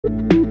In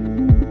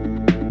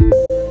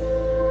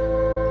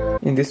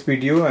this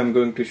video I am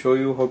going to show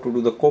you how to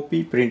do the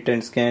copy, print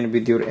and scan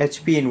with your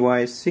HP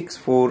Invoice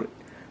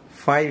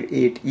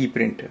 6458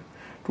 e-printer.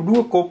 To do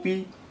a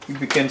copy, you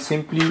can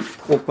simply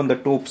open the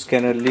top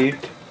scanner lid,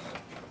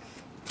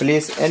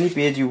 place any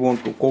page you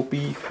want to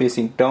copy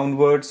facing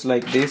downwards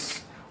like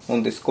this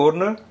on this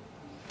corner,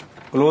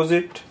 close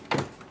it.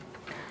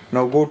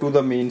 Now go to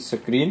the main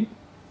screen,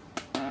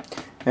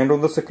 and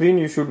on the screen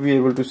you should be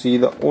able to see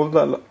all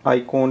the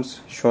icons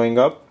showing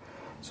up.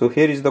 So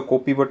here is the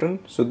copy button.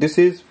 So this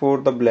is for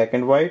the black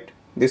and white.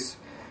 This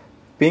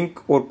pink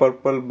or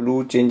purple,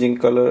 blue changing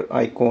color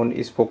icon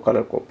is for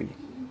color copy.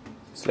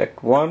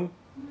 Select one.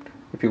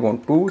 If you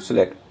want to,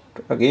 select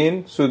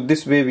again. So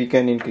this way we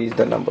can increase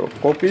the number of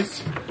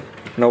copies.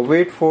 Now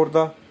wait for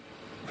the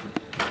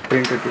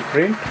printer to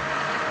print.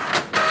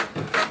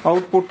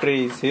 Output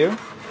tray is here.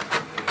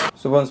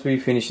 So once we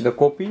finish the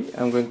copy,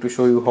 I'm going to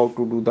show you how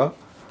to do the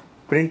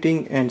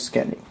printing and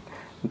scanning.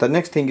 The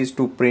next thing is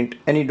to print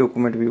any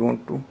document we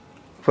want to.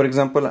 For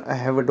example, I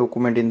have a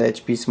document in the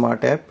HP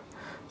Smart app.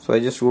 So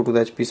I just go to the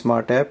HP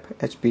Smart app,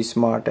 HP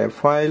Smart app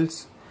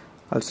files.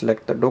 I'll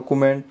select the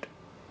document,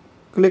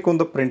 click on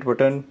the print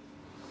button,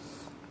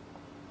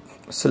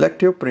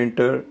 select your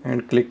printer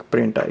and click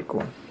print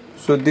icon.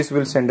 So this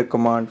will send a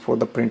command for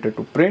the printer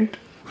to print.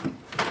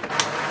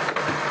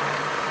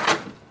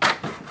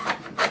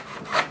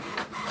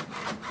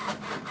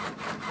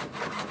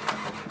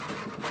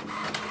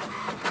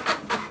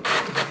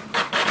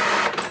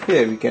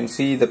 Here we can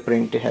see the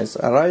print has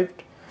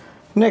arrived.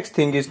 Next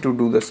thing is to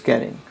do the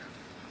scanning.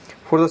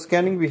 For the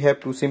scanning we have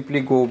to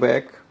simply go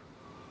back,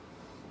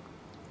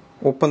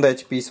 open the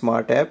HP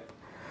Smart app.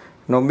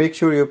 Now make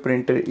sure your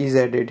printer is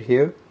added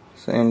here,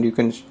 and you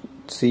can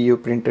see your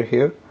printer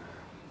here.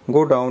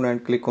 Go down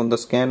and click on the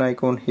scan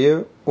icon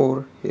here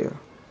or here.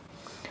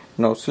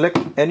 Now select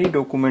any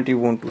document you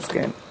want to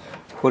scan.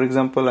 For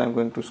example, I'm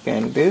going to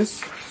scan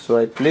this, so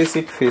I place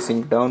it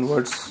facing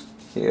downwards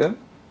here.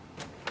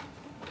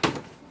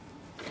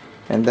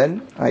 And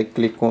then I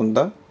click on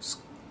the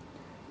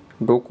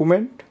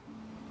document.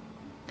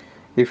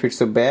 If it's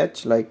a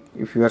batch, like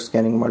if you are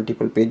scanning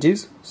multiple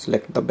pages,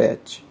 select the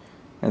batch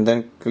and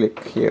then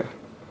click here.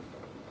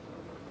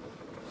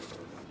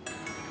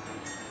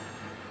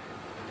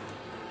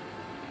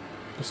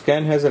 The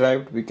scan has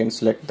arrived. We can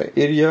select the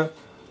area,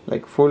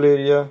 like full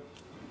area,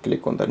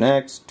 click on the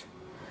next,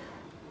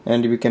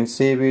 and we can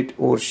save it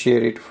or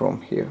share it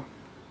from here.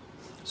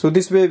 So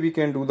this way we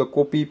can do the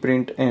copy,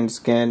 print and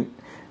scan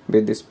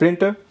with this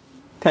printer.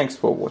 Thanks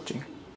for watching.